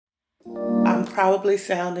probably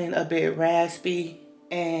sounding a bit raspy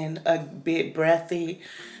and a bit breathy.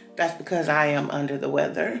 That's because I am under the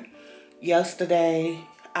weather. Yesterday,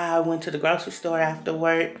 I went to the grocery store after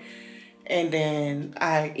work, and then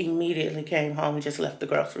I immediately came home and just left the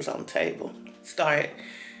groceries on the table. Started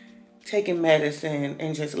taking medicine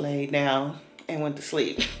and just laid down and went to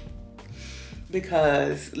sleep.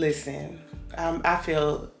 Because, listen, I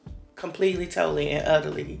feel completely, totally, and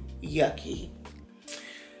utterly yucky.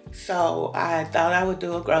 So I thought I would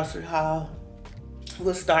do a grocery haul.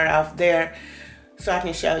 We'll start off there so I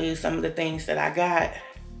can show you some of the things that I got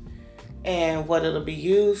and what it'll be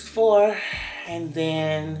used for. And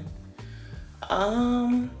then,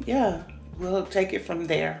 yeah, we'll take it from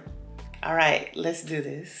there. All right, let's do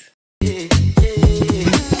this.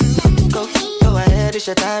 Go ahead, it's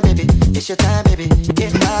your time, baby. It's your time, baby.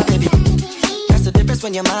 Get my baby. That's the difference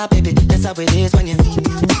when you're my baby. That's how it is when you.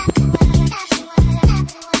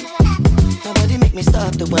 Nobody make me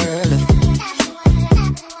stop the world.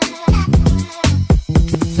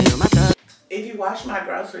 If you watch my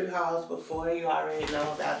grocery hauls before, you already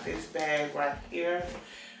know about this bag right here.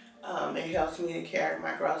 It helps me to carry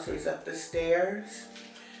my groceries up the stairs.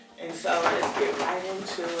 And so let's get right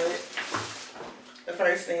into it. The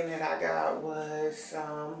first thing that I got was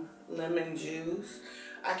some lemon juice.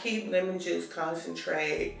 I keep lemon juice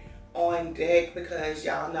concentrate on deck because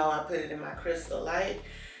y'all know I put it in my Crystal Light.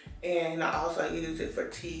 And I also use it for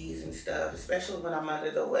teas and stuff, especially when I'm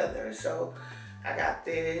under the weather. So I got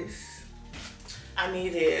this. I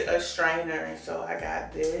needed a strainer, and so I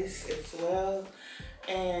got this as well.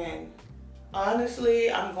 And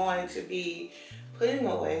honestly, I'm going to be putting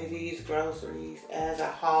away these groceries as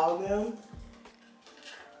I haul them.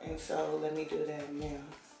 And so let me do that now.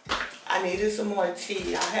 I needed some more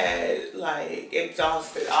tea. I had like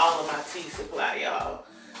exhausted all of my tea supply, y'all.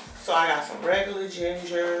 So I got some regular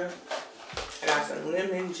ginger. I got some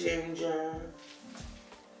lemon ginger.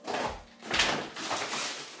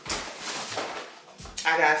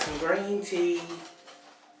 I got some green tea.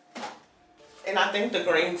 And I think the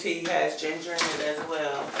green tea has ginger in it as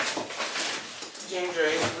well. Ginger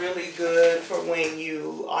is really good for when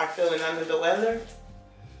you are feeling under the weather.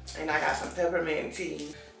 And I got some peppermint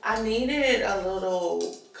tea. I needed a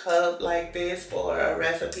little cup like this for a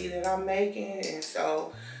recipe that I'm making. And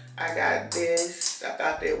so I got this. I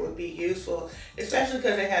thought that would be useful, especially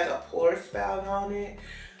because it has a pour spout on it.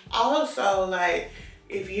 Also, like,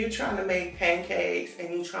 if you're trying to make pancakes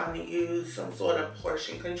and you're trying to use some sort of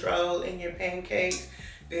portion control in your pancakes,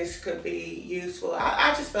 this could be useful.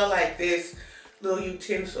 I just felt like this little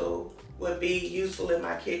utensil would be useful in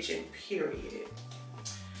my kitchen, period.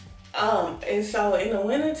 And so in the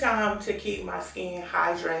wintertime, to keep my skin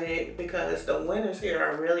hydrated, because the winters here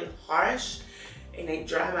are really harsh and they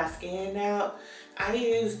dry my skin out, I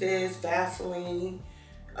use this Vaseline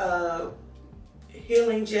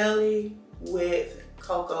healing jelly with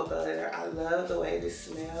cocoa butter. I love the way this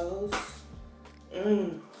smells.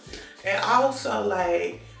 And also,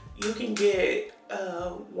 like, you can get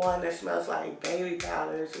one that smells like baby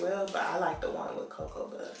powder as well, but I like the one with cocoa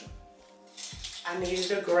butter. I needed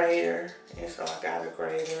a grater, and so I got a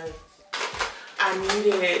grater. I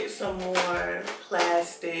needed some more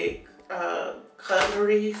plastic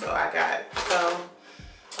cutlery, so I got some.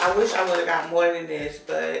 I wish I would have got more than this,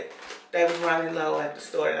 but they was running low at the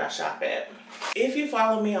store that I shop at. If you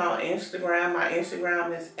follow me on Instagram, my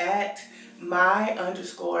Instagram is at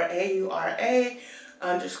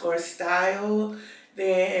my_AURA_style.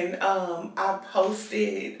 Then I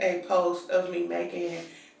posted a post of me making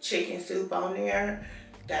chicken soup on there.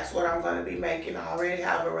 That's what I'm going to be making. I already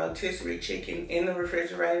have a rotisserie chicken in the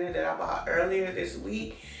refrigerator that I bought earlier this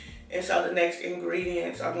week. And so the next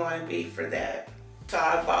ingredients are going to be for that. So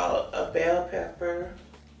I bought a bell pepper.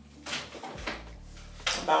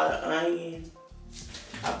 I bought an onion.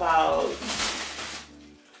 I bought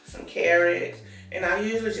some carrots. And I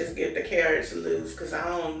usually just get the carrots loose because I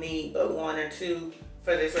don't need but 1 or 2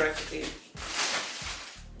 for this recipe.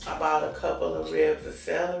 I bought a couple of ribs of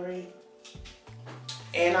celery.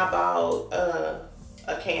 And I bought a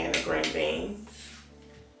can of green beans.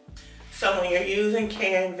 So when you're using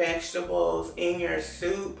canned vegetables in your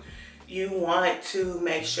soup, you want to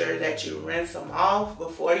make sure that you rinse them off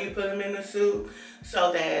before you put them in the soup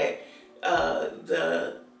so that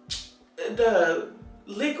the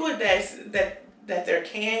liquid that they're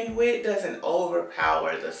canned with doesn't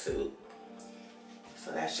overpower the soup.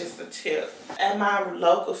 So that's just a tip. At my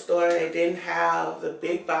local store, they didn't have the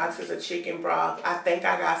big boxes of chicken broth. I think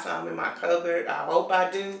I got some in my cupboard. I hope I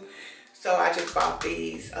do. So I just bought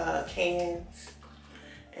these cans.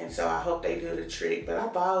 And so I hope they do the trick. But I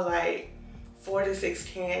bought like 4 to 6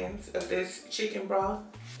 cans of this chicken broth.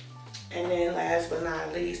 And then last but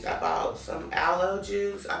not least, I bought some aloe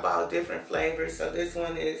juice. I bought different flavors. So this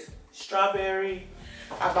one is strawberry.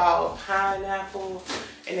 I bought pineapple.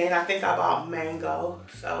 And then I think I bought mango.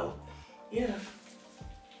 So yeah.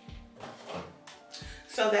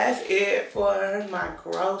 So that's it for my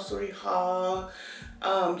grocery haul.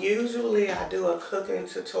 Usually I do a cooking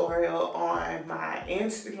tutorial on my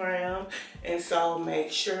Instagram, and so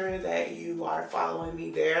make sure that you are following me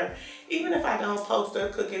there. Even if I don't post a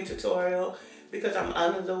cooking tutorial because I'm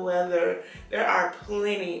under the weather, there are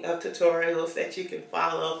plenty of tutorials that you can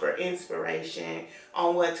follow for inspiration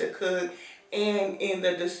on what to cook. And in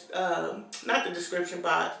the, not the description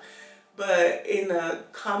box, but in the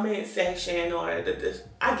comment section, or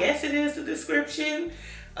I guess it is the description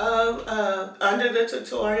of under the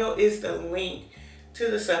tutorial, is the link to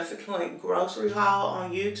the subsequent grocery haul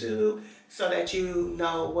on YouTube, so that you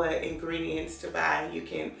know what ingredients to buy and you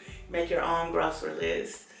can make your own grocery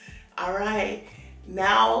list. All right,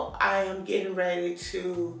 now I am getting ready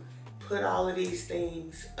to put all of these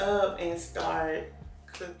things up and start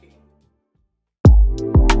cooking.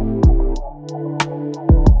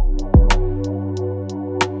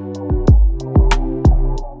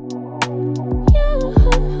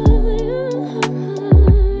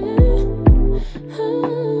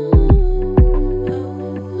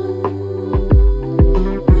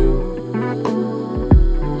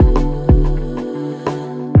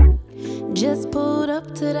 Just pulled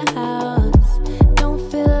up to the house, don't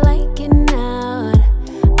feel like getting out.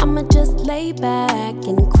 I'ma just lay back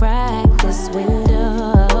and crack this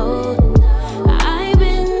window. I've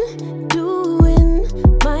been doing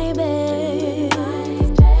my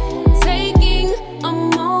best, taking a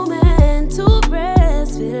moment to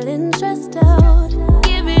rest, feeling stressed out.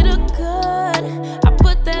 Give it a good, I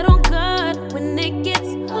put that on good when it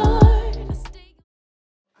gets hard.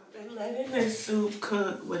 I've been letting this soup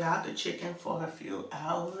cook without the chicken for a few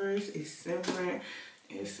hours. It's simmering.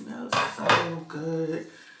 It smells so good.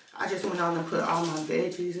 I just went on and put all my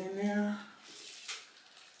veggies in there.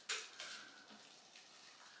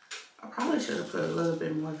 I probably should have put a little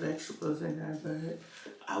bit more vegetables in there, but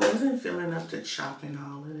I wasn't feeling up to chopping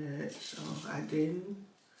all of that, so I didn't.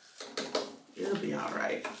 It'll be all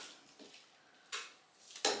right.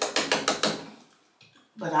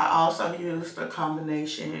 But I also used a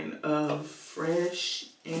combination of fresh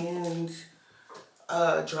and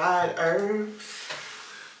dried herbs.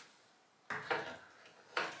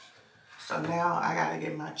 So now I gotta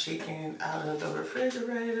get my chicken out of the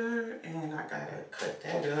refrigerator and I gotta cut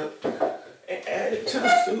that up and add it to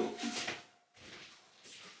the soup.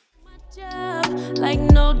 Like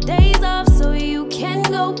no days off, so you can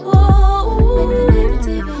go home with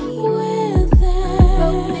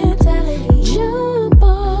that jump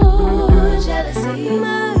on jealousy.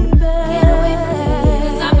 My bad. Get away from me,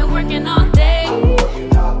 'cause I've been working all day.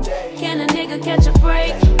 Can a nigga catch a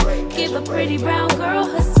break? Give a pretty brown girl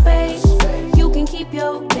her space. You can keep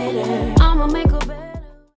your bitter, I'ma make her better.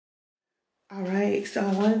 All right, so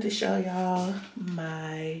I wanted to show y'all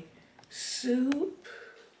my soup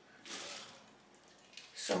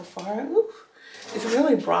so far. Ooh, it's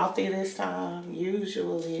really brothy this time.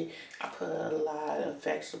 Usually I put a lot of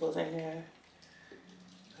vegetables in there,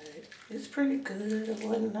 but it's pretty good and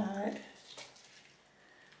whatnot.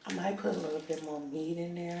 I might put a little bit more meat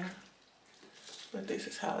in there, but this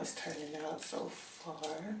is how it's turning out so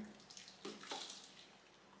far.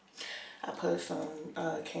 I put some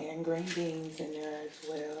canned green beans in there as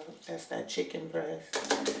well. That's that chicken breast.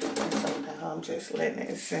 And so now I'm just letting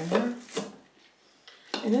it simmer.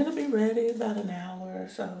 And it'll be ready about an hour or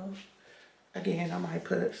so. Again, I might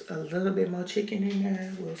put a little bit more chicken in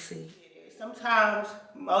there. We'll see. Sometimes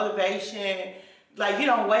motivation, like you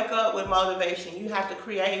don't wake up with motivation. You have to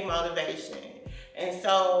create motivation. And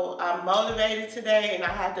so I'm motivated today and I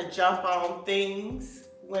have to jump on things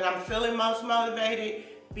when I'm feeling most motivated,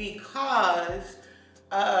 because,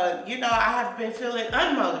 you know, I have been feeling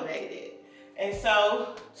unmotivated. And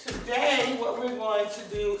so today what we're going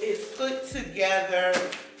to do is put together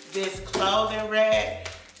this clothing rack.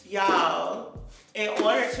 Y'all, in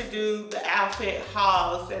order to do the outfit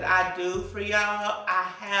hauls that I do for y'all, I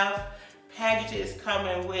have packages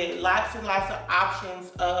coming with lots and lots of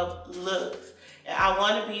options of looks. And I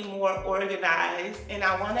want to be more organized, and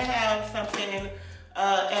I want to have something,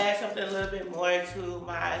 add something a little bit more to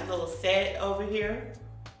my little set over here.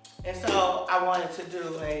 And so I wanted to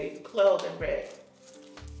do a clothing rack.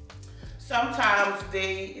 Sometimes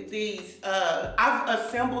I've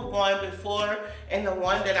assembled one before, and the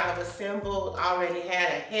one that I've assembled already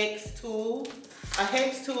had a hex tool. A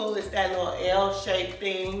hex tool is that little L-shaped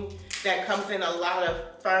thing that comes in a lot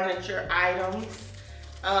of furniture items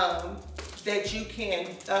that you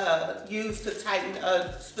can use to tighten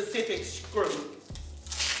a specific screw.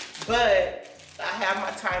 But I have my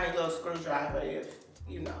tiny little screwdriver if,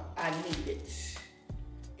 you know, I need it.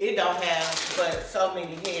 It don't have but so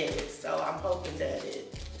many heads, so I'm hoping that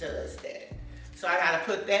it does that. So I gotta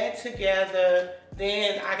put that together.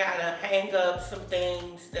 Then I gotta hang up some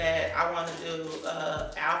things that I wanna do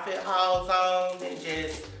outfit hauls on and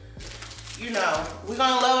just, you know, we're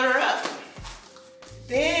gonna load her up.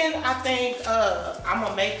 Then I think I'm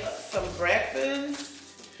gonna make some breakfast.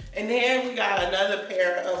 And then we got another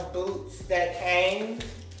pair of boots that came.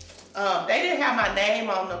 They didn't have my name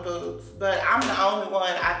on the boots, but I'm the only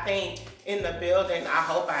one, I think, in the building, I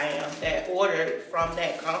hope I am, that ordered from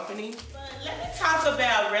that company. But let me talk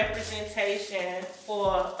about representation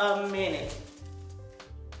for a minute.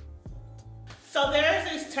 So there's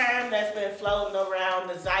this term that's been floating around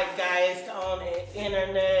the zeitgeist on the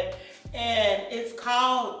internet, and it's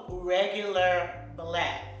called regular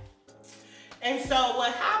black. And so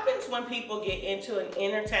what happens when people get into an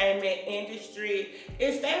entertainment industry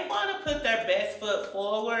is they want to put their best foot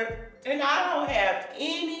forward, and I don't have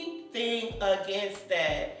anything against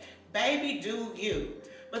that. Baby, do you.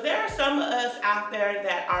 But there are some of us out there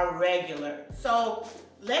that are regular. So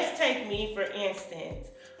let's take me for instance.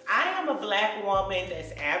 I am a black woman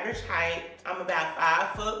that's average height. I'm about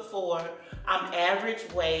 5'4". I'm average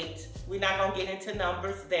weight. We're not gonna get into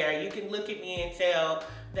numbers there. You can look at me and tell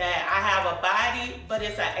that I have a body, but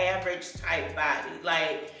it's an average type body.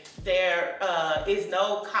 Like there is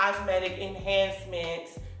no cosmetic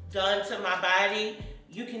enhancements done to my body.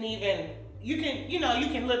 You can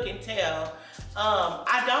look and tell.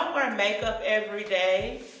 I don't wear makeup every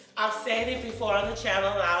day. I've said it before on the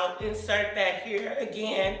channel, and I'll insert that here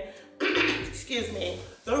again. Excuse me.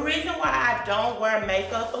 The reason why I don't wear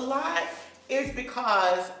makeup a lot is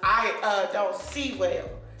because I don't see well.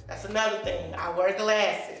 That's another thing. I wear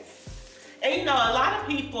glasses. And you know, a lot of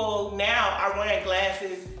people now are wearing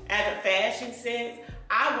glasses as a fashion sense.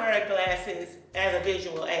 I wear glasses as a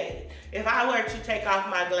visual aid. If I were to take off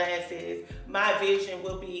my glasses, my vision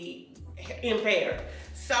will be impaired.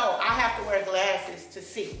 So I have to wear glasses to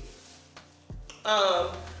see.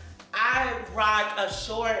 I rock a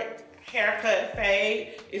short haircut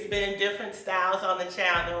fade. It's been in different styles on the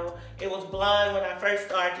channel. It was blonde when I first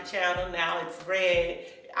started the channel. Now it's red.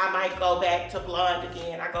 I might go back to blonde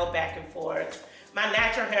again. I go back and forth. My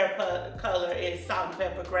natural hair color is salt and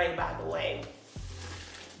pepper gray, by the way.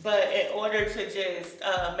 But in order to just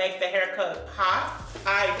make the haircut pop,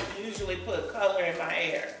 I usually put color in my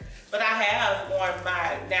hair. But I have worn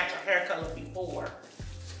my natural hair color before.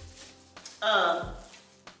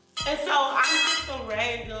 And so I'm just a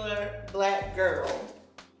regular black girl.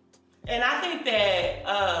 And I think that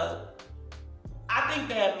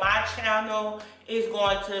my channel is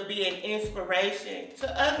going to be an inspiration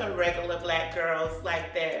to other regular black girls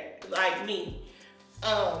like that, like me.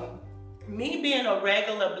 Me being a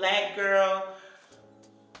regular black girl,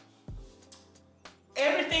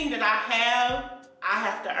 everything that I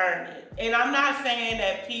have to earn it. And I'm not saying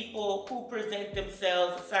that people who present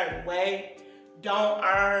themselves a certain way don't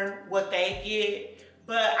earn what they get,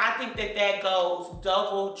 but I think that that goes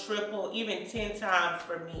double, triple, even 10 times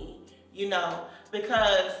for me, you know,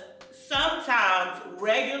 because sometimes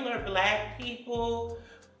regular black people,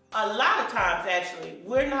 a lot of times actually,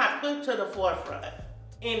 we're not put to the forefront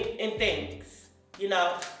in things, you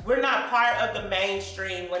know. We're not part of the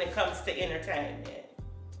mainstream when it comes to entertainment,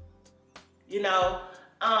 you know.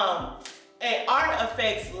 And art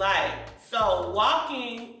affects life. So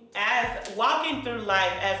walking through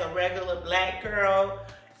life as a regular black girl,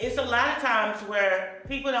 it's a lot of times where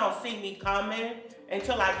people don't see me coming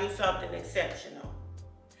until I do something exceptional.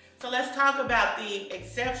 So let's talk about the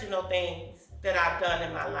exceptional things that I've done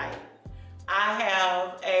in my life. I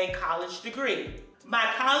have a college degree.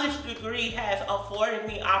 My college degree has afforded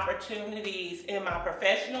me opportunities in my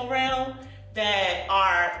professional realm that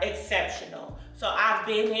are exceptional. So I've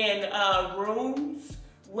been in rooms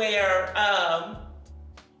where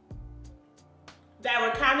that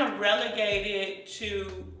were kind of relegated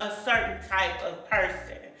to a certain type of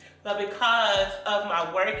person. But because of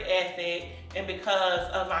my work ethic and because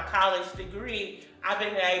of my college degree, I've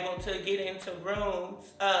been able to get into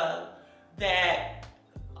rooms that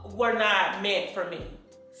were not meant for me.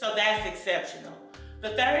 So that's exceptional. The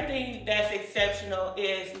third thing that's exceptional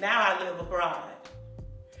is now I live abroad.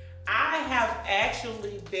 I have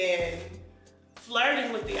actually been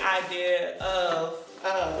flirting with the idea of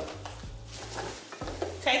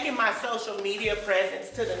taking my social media presence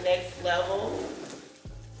to the next level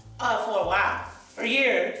for a while, for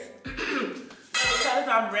years. because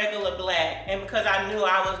I'm regular black and because I knew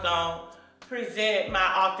I was gonna present my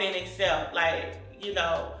authentic self, like, you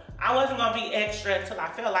know, I wasn't gonna be extra until I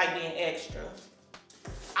felt like being extra.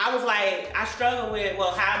 I was like, I struggled with,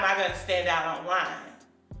 well, how am I gonna stand out online?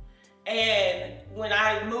 And when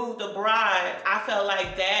I moved abroad, I felt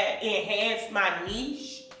like that enhanced my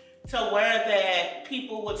niche to where that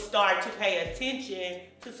people would start to pay attention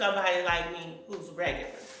to somebody like me who's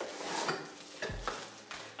regular.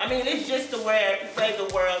 I mean, it's just the way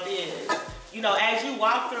the world is. You know, as you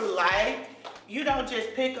walk through life, you don't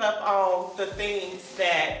just pick up on the things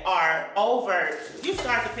that are overt. You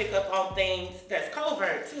start to pick up on things that's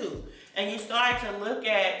covert too. And you start to look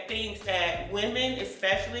at things that women,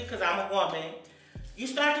 especially because I'm a woman, you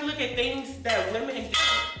start to look at things that women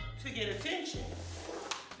do to get attention.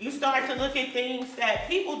 You start to look at things that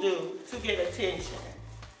people do to get attention.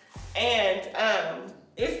 And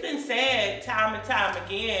it's been said time and time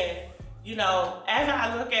again, you know, as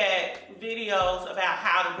I look at videos about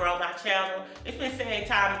how to grow my channel, it's been said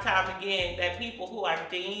time and time again that people who are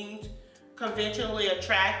deemed conventionally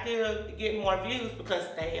attractive get more views because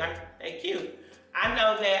they're cute. I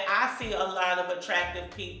know that I see a lot of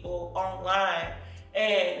attractive people online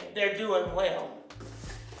and they're doing well.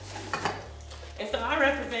 And so I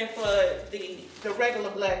represent for the regular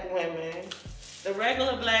black women, the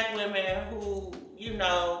regular black women who, you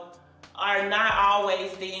know, are not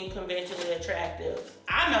always deemed conventionally attractive.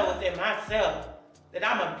 I know within myself that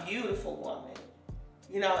I'm a beautiful woman,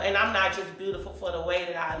 you know, and I'm not just beautiful for the way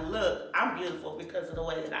that I look, I'm beautiful because of the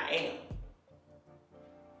way that I am.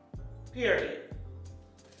 Period.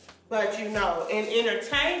 But you know, in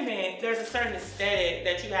entertainment, there's a certain aesthetic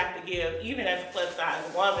that you have to give, even as a plus size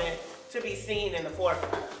woman, to be seen in the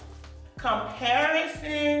forefront.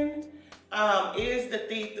 Comparison is the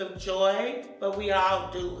thief of joy, but we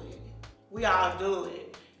all do it. We all do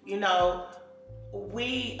it. You know,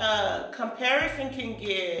 comparison can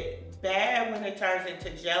get bad when it turns into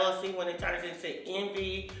jealousy, when it turns into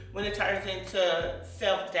envy, when it turns into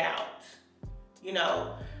self-doubt. You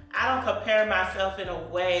know, I don't compare myself in a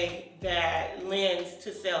way that lends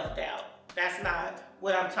to self-doubt. That's not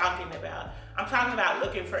what I'm talking about. I'm talking about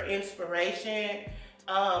looking for inspiration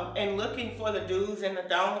and looking for the do's and the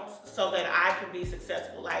don'ts so that I can be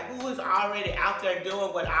successful. Like, who is already out there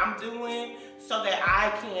doing what I'm doing so that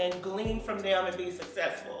I can glean from them and be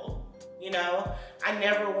successful. You know, I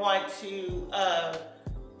never want to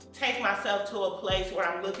take myself to a place where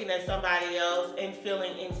I'm looking at somebody else and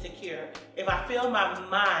feeling insecure. If I feel my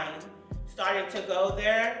mind starting to go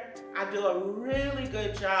there, I do a really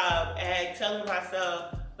good job at telling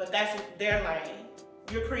myself, but that's their lane.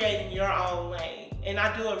 You're creating your own lane. And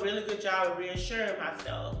I do a really good job of reassuring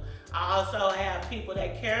myself. I also have people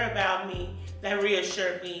that care about me that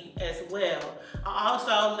reassure me as well. I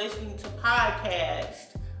also listen to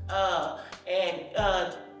podcasts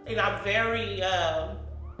and I'm very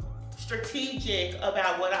strategic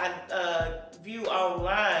about what I view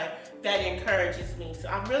online that encourages me. So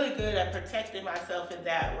I'm really good at protecting myself in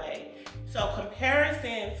that way. So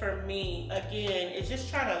comparison for me, again, is just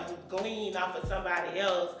trying to glean off of somebody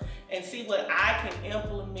else and see what I can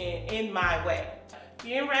implement in my way.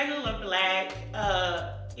 Being regular black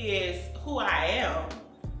is who I am,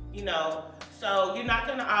 you know, so you're not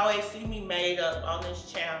gonna always see me made up on this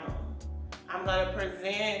channel. I'm gonna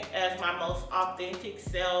present as my most authentic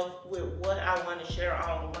self with what I wanna share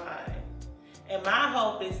online. And my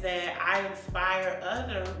hope is that I inspire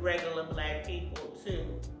other regular black people too,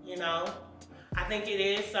 you know? I think it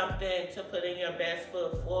is something to put in your best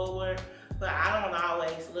foot forward, but I don't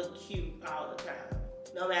always look cute all the time.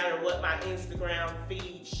 No matter what my Instagram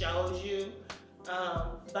feed shows you,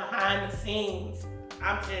 behind the scenes,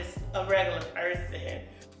 I'm just a regular person.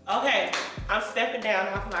 Okay, I'm stepping down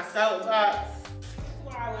off my soapbox. That's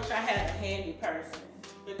why I wish I had a handy person,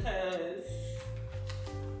 because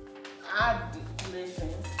listen,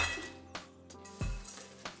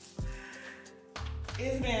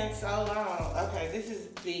 it's been so long. Okay, this is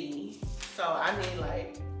B, so I need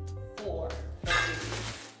like 4 of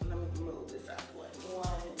these. Let me move this out the way.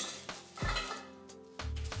 1,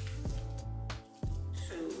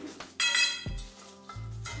 2,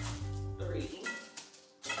 3,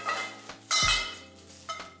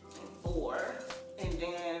 and 4, and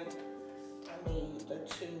then I need the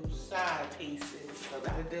 2 side pieces so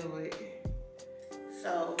that I do it.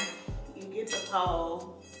 So you get the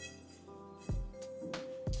pole.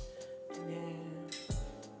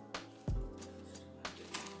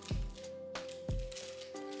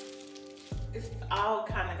 It's all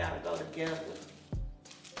kind of got to go together.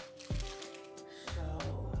 So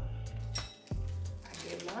I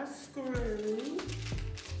get my screw.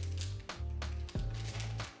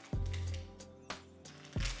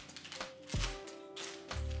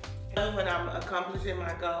 When I'm accomplishing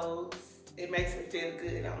my goals, it makes me feel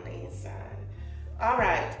good on the inside. All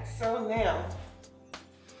right, so now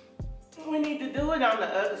we need to do it on the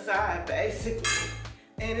other side, basically.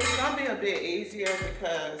 And it's gonna be a bit easier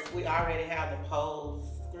because we already have the poles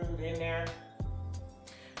screwed in there.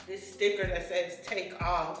 This sticker that says take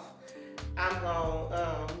off, I'm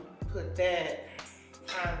gonna put that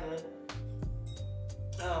kind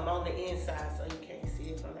of on the inside so you can't see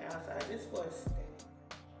it from the outside. Just for a step.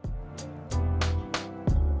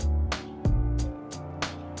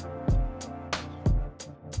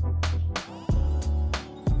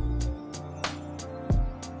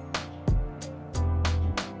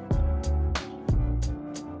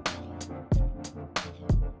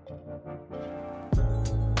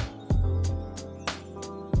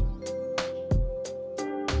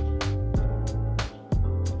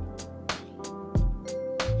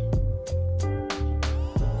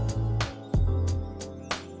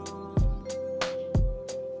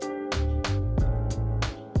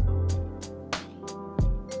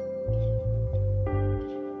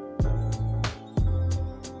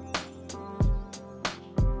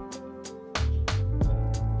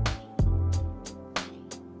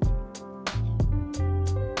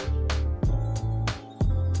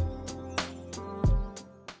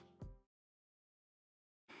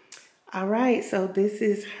 All right, so this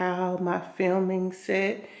is how my filming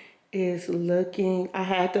set is looking. I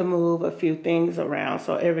had to move a few things around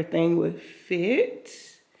so everything would fit.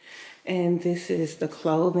 And this is the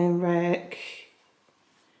clothing rack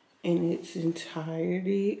in its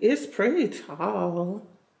entirety. It's pretty tall.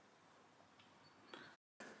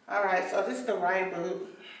 All right, so this is the right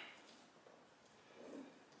boot.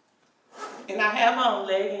 And I have on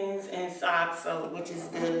leggings and socks, so which is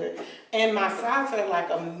good. And my socks are like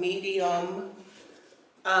a medium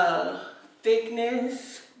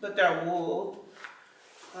thickness, but they're wool.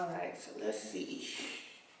 All right, so let's see.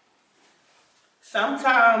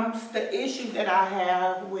 Sometimes the issue that I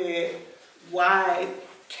have with wide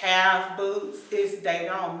calf boots is they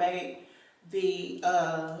don't make the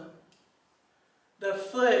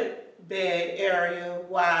footbed area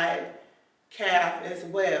wide calf as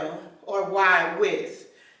well, or wide width.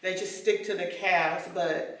 They just stick to the calves,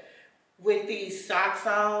 but with these socks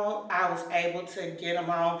on, I was able to get them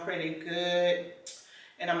on pretty good.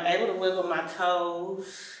 And I'm able to wiggle my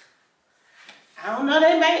toes. I don't know,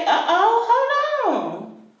 they may, hold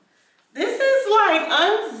on. This is like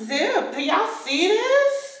unzipped. Do y'all see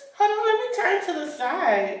this? Hold on, let me turn to the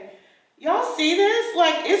side. Y'all see this?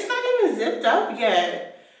 Like, it's not even zipped up yet.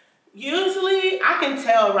 Usually, I can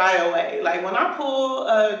tell right away. Like, when I pull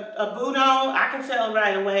a boot on, I can tell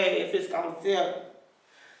right away if it's gonna zip.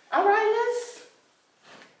 All right,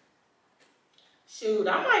 shoot,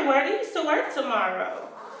 I might wear these to work tomorrow.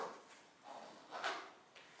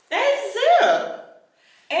 They zip.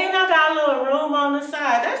 And I got a little room on the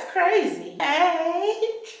side. That's crazy.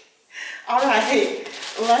 Hey. All right,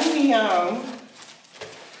 let me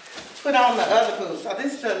put on the other boot. So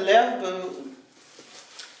this is the left boot.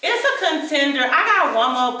 It's a contender. I got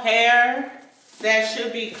one more pair that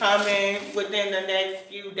should be coming within the next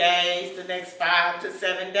few days, the next 5 to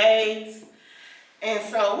 7 days. And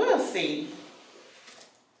so we'll see.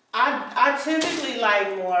 I typically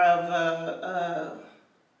like more of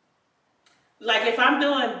like if I'm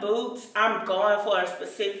doing boots, I'm going for a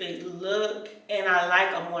specific look and I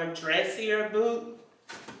like a more dressier boot.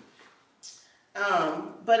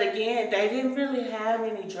 But again, they didn't really have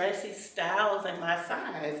any dressy styles in my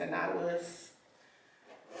size, and I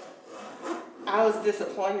was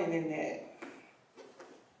disappointed in that.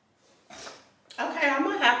 Okay, I'm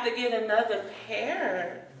gonna have to get another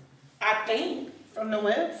pair, I think, from the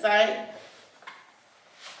website.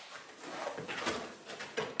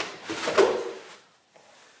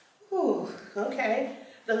 Ooh, okay.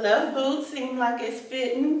 The left boot seems like it's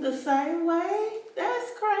fitting the same way.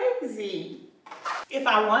 That's crazy. If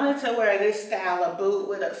I wanted to wear this style of boot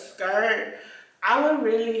with a skirt, I would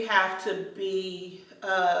really have to be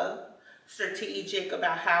strategic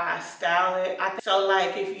about how I style it. So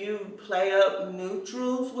like if you play up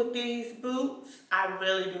neutrals with these boots, I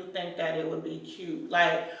really do think that it would be cute.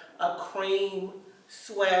 Like a cream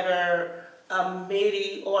sweater, a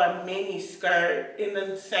midi or a mini skirt in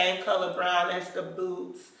the same color brown as the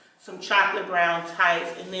boots, some chocolate brown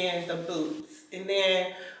tights, and then the boots. And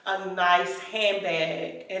then a nice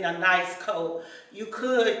handbag and a nice coat. You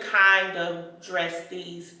could kind of dress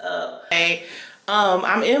these up. Okay.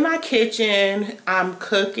 I'm in my kitchen, I'm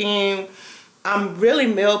cooking, I'm really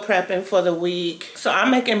meal prepping for the week. So I'm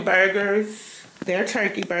making burgers, they're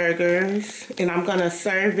turkey burgers, and I'm gonna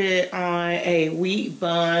serve it on a wheat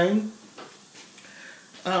bun.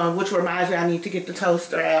 which reminds me I need to get the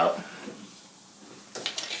toaster out.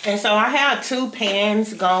 And so I have 2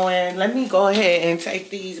 pans going. Let me go ahead and take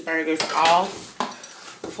these burgers off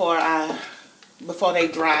before they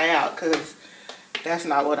dry out, because that's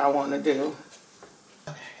not what I want to do.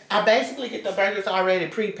 I basically get the burgers already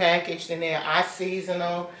pre-packaged, and then I season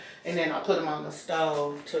them, and then I put them on the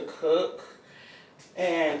stove to cook.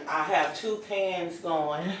 And I have 2 pans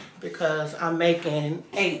going because I'm making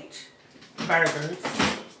 8 burgers.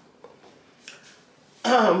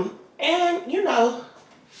 And you know,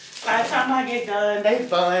 by the time I get done, they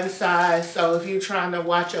bun size. So if you're trying to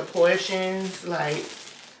watch your portions, like,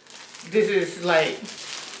 this is like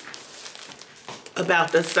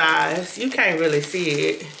about the size. You can't really see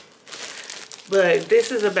it, but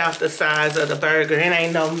this is about the size of the burger. It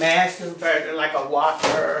ain't no massive burger like a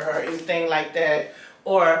Whopper or anything like that,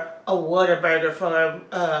 or a Whataburger from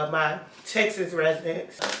my Texas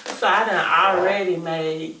residents. So I done already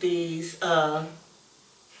made these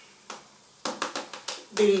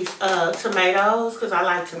tomatoes, because I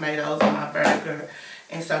like tomatoes on my burger.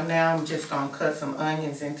 And so now I'm just gonna cut some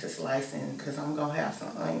onions into slicing, because I'm gonna have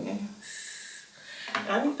some onions.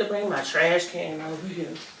 I need to bring my trash can over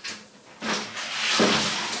here.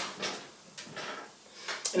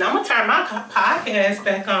 And I'm gonna turn my podcast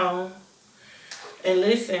back on and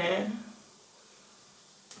listen.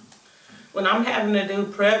 When I'm having to do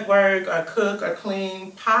prep work or cook or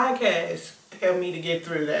clean, podcasts help me to get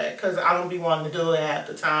through that, because I don't be wanting to do it half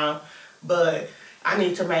the time. But I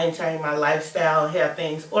need to maintain my lifestyle and have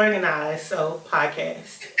things organized, so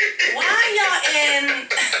podcast. Why